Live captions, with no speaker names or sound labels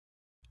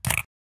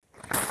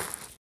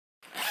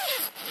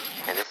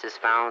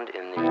found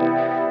in the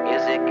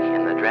music,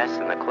 in the dress,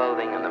 in the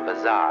clothing, and the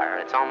bazaar.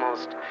 It's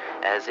almost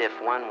as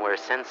if one were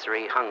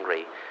sensory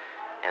hungry,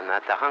 and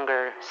that the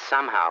hunger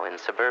somehow in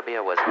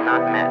suburbia was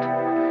not met.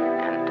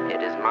 And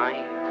it is my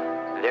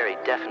very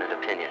definite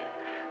opinion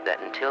that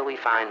until we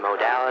find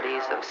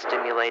modalities of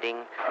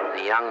stimulating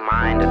the young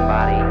mind and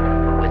body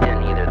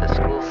within either the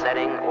school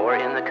setting or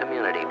in the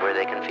community where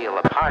they can feel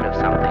a part of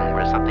something,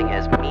 where something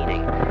has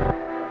meaning,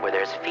 where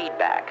there's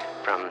feedback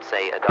from,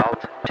 say,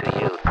 adult to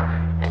youth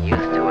and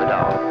youth to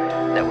adult,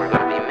 that we're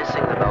going to be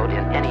missing the boat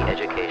in any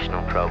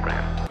educational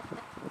program.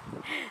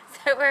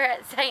 So we're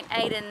at St.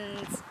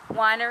 Aidan's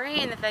Winery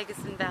in the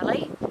Ferguson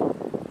Valley.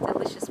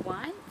 Delicious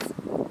wines.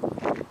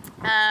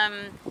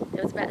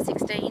 There was about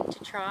 16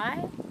 to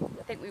try.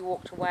 I think we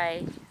walked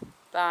away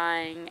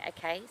buying a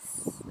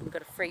case. We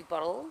got a free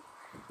bottle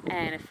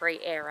and a free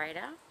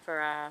aerator for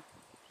our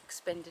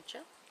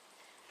expenditure.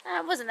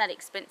 It wasn't that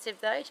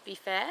expensive though, to be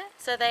fair.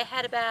 So they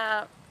had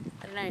about,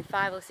 I don't know,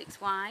 5 or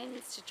 6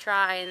 wines to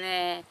try in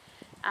their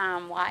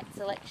white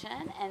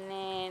selection, and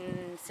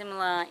then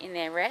similar in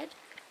their red.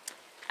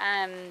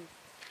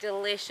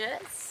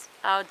 Delicious.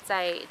 I would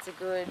say it's a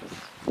good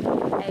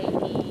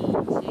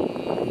 80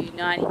 to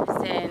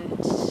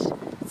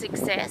 90%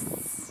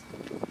 success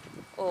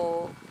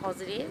or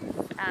positive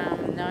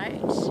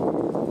note.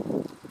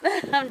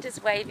 I'm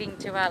just waving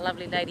to our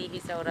lovely lady who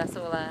sold us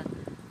all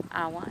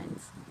our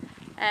wines.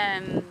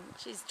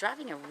 She's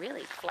driving a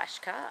really flash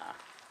car,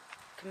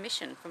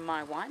 commission from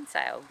my wine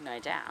sale, no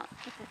doubt.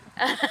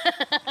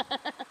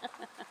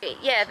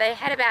 Yeah, they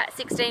had about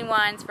 16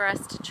 wines for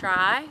us to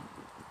try.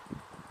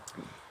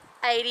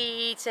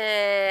 80 to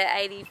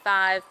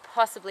 85,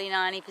 possibly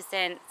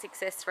 90%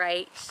 success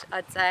rate,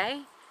 I'd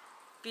say.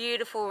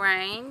 Beautiful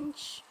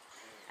range,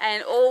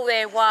 and all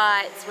their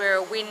whites were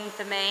a win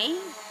for me.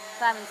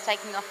 Simon's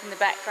taking off in the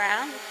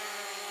background.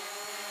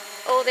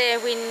 All their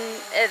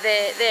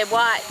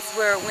whites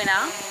were a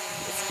winner,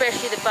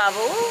 especially the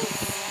bubbles.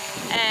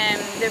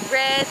 The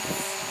reds,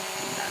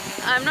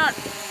 I'm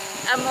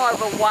more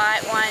of a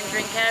white wine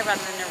drinker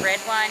rather than a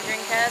red wine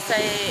drinker, so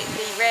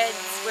the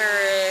reds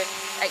were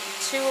like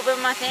 2 of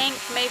them, I think,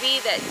 maybe,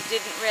 that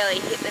didn't really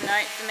hit the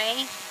note for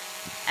me.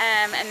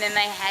 And then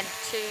they had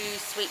 2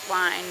 sweet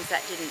wines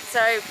that didn't.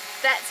 So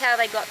that's how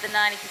they got the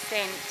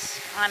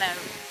 90% kind of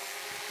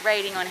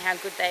rating on how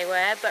good they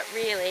were. But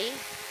really,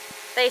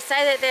 they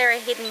say that they're a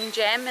hidden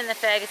gem in the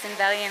Ferguson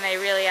Valley, and they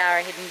really are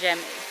a hidden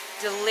gem.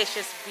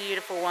 Delicious,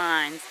 beautiful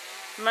wines.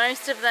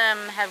 Most of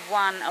them have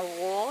won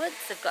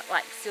awards. They've got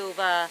like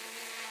silver,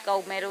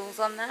 gold medals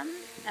on them.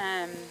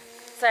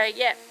 So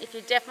yeah, if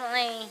you're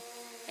definitely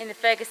in the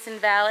Ferguson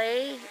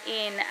Valley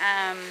in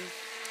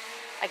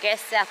I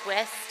guess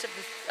southwest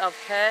of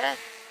Perth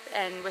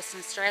and Western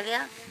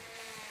Australia,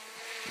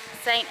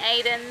 St.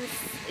 Aidan's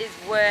is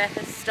worth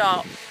a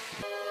stop.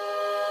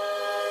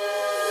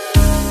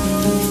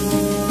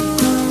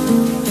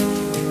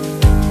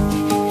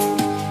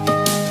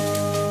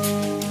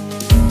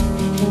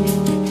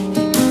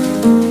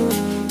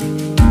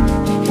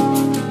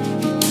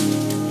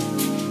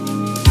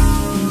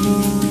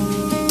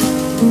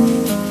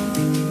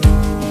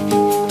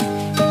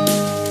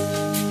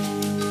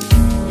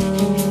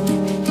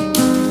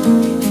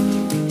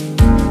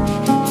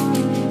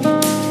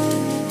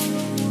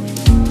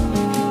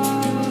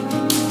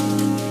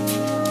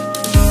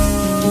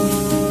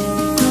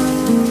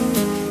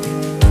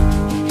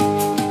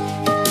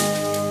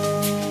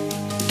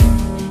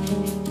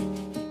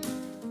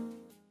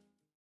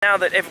 Now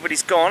that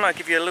everybody's gone, I'll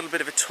give you a little bit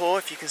of a tour.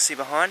 If you can see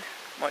behind,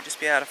 might just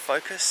be out of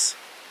focus.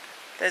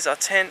 There's our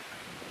tent,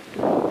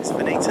 there's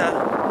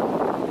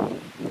Vauneta,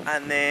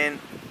 and then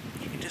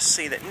you can just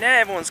see that now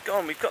everyone's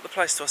gone. We've got the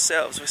place to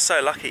ourselves. We're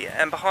so lucky.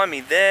 And behind me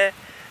there,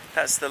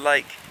 that's the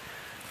lake.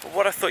 But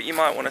what I thought you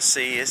might want to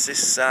see is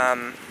this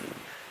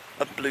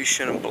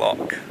ablution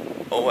block,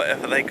 or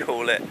whatever they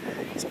call it.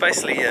 It's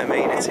basically your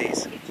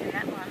amenities.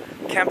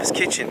 Campus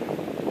kitchen.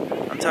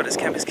 I'm told it's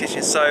campus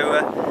kitchen.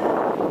 So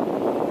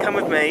come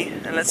with me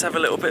and let's have a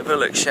little bit of a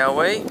look, shall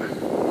we?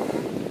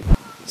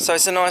 So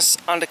it's a nice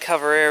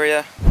undercover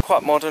area,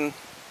 quite modern.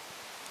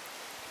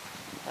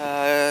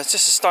 It's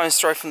just a stone's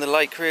throw from the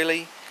lake,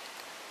 really.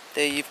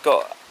 There you've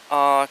got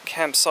our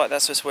campsite.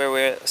 That's just where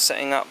we're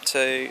setting up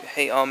to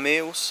heat our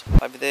meals.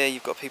 Over there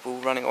you've got people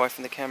running away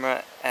from the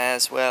camera,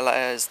 as well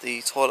as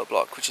the toilet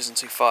block, which isn't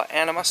too far.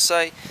 And I must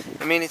say,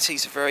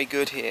 amenities are very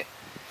good here.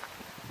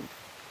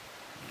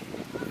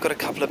 Got a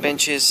couple of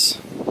benches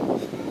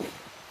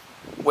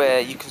where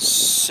you can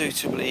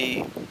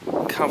suitably,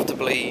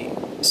 comfortably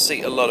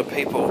seat a lot of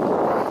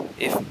people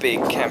if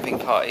big camping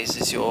parties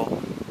is your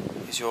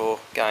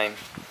game.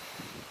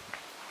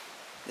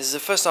 This is the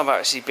first time I've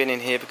actually been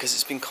in here because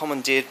it's been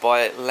commandeered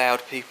by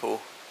loud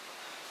people.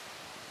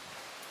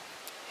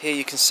 Here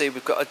you can see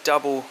we've got a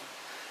double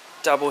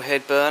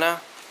head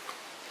burner.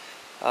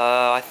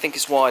 I think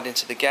it's wired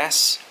into the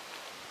gas,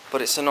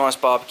 but it's a nice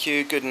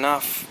barbecue, good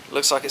enough.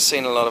 Looks like it's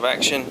seen a lot of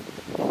action.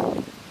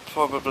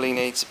 Probably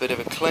needs a bit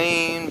of a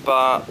clean,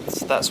 but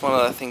that's one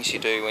of the things you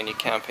do when you're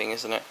camping,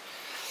 isn't it?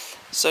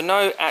 So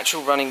no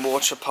actual running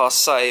water per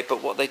se,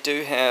 but what they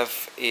do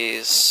have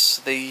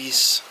is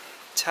these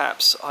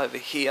taps over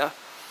here.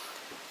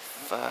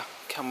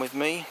 Come with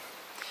me.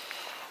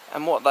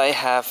 And what they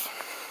have,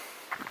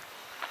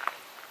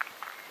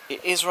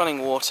 it is running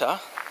water.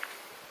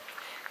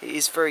 It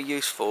is very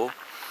useful,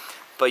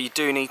 but you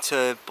do need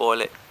to boil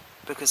it,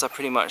 because I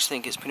pretty much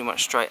think it's pretty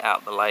much straight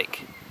out the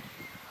lake.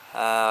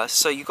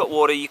 So you've got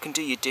water, you can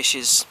do your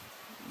dishes,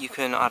 you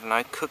can, I don't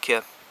know, cook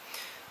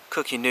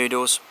your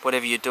noodles,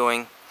 whatever you're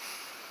doing,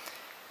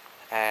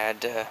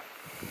 and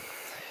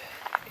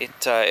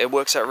it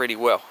works out really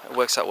well. It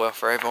works out well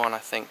for everyone, I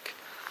think.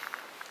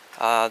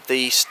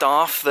 The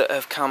staff that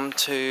have come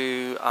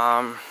to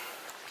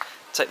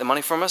take the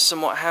money from us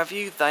and what have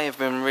you, they have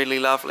been really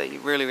lovely,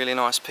 really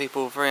nice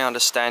people, very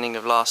understanding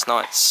of last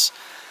night's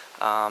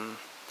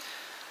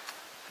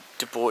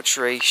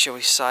debauchery, shall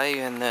we say,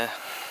 and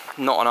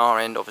not on our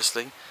end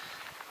obviously,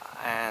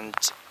 and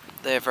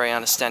they're very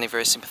understanding,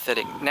 very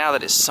sympathetic. Now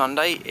that it's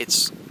Sunday,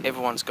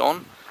 everyone's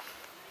gone,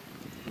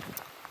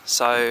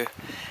 so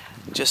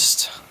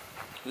just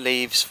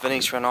leaves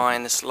Vauneta and I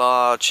in this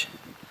large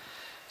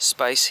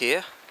space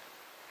here,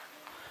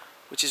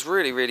 which is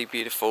really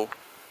beautiful.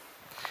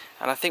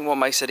 And I think what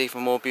makes it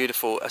even more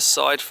beautiful,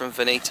 aside from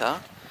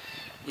Vauneta,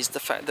 is the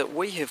fact that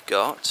we have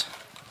got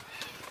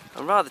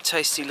a rather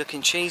tasty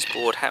looking cheese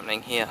board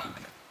happening here.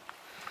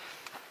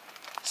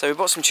 So we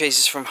bought some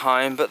cheeses from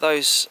home, but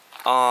those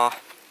are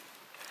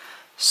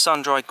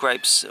sun-dried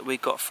grapes that we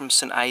got from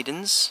St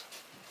Aidan's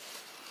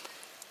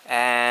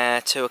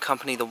to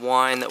accompany the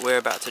wine that we're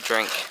about to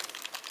drink.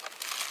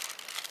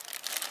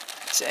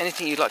 Is there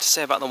anything you'd like to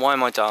say about the wine,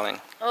 my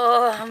darling?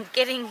 Oh, I'm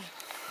getting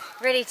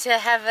ready to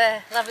have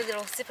a lovely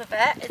little sip of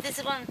it. This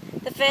is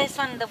the first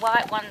one, the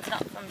white one's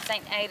not from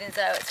St Aidan's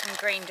though, it's from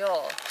Green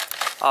Door.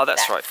 Oh,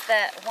 that's right.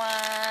 That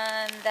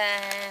one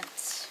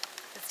that's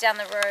down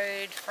the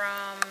road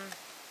from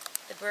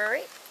the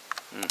brewery.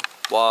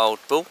 Wild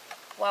Bull.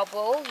 Wild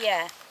Bull,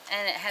 yeah.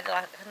 And it had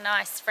like a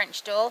nice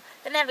French door.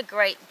 They didn't have a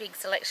great big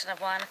selection of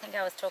wine. I think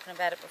I was talking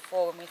about it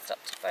before when we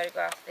stopped to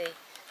photograph the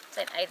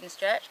St Aidan's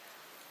church.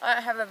 I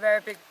don't have a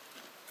very big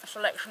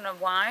selection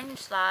of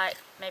wines, like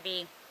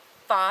maybe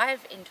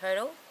 5 in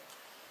total.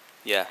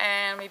 Yeah.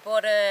 And we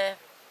bought a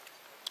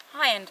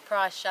high-end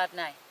price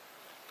Chardonnay.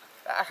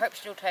 But I hope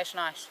it'll taste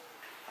nice.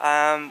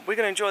 We're going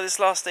to enjoy this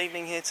last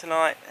evening here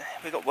tonight.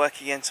 We've got work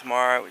again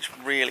tomorrow, which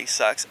really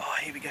sucks. Oh,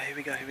 here we go.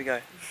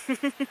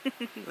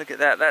 Look at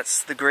that.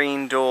 That's the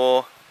Green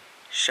Door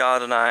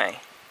Chardonnay.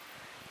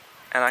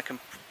 And I can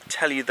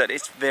tell you that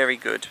it's very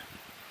good.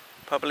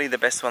 Probably the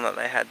best one that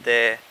they had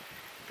there,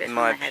 in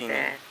my opinion.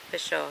 There, for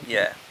sure.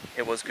 Yeah,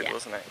 it was good,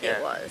 wasn't it? Yeah.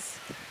 It was.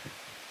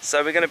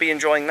 So we're going to be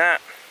enjoying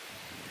that.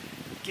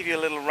 Give you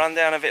a little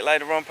rundown of it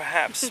later on,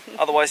 perhaps.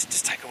 Otherwise,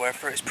 just take a word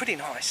for it. It's pretty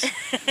nice.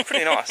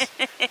 Pretty nice.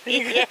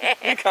 Yeah.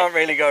 You can't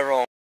really go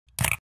wrong.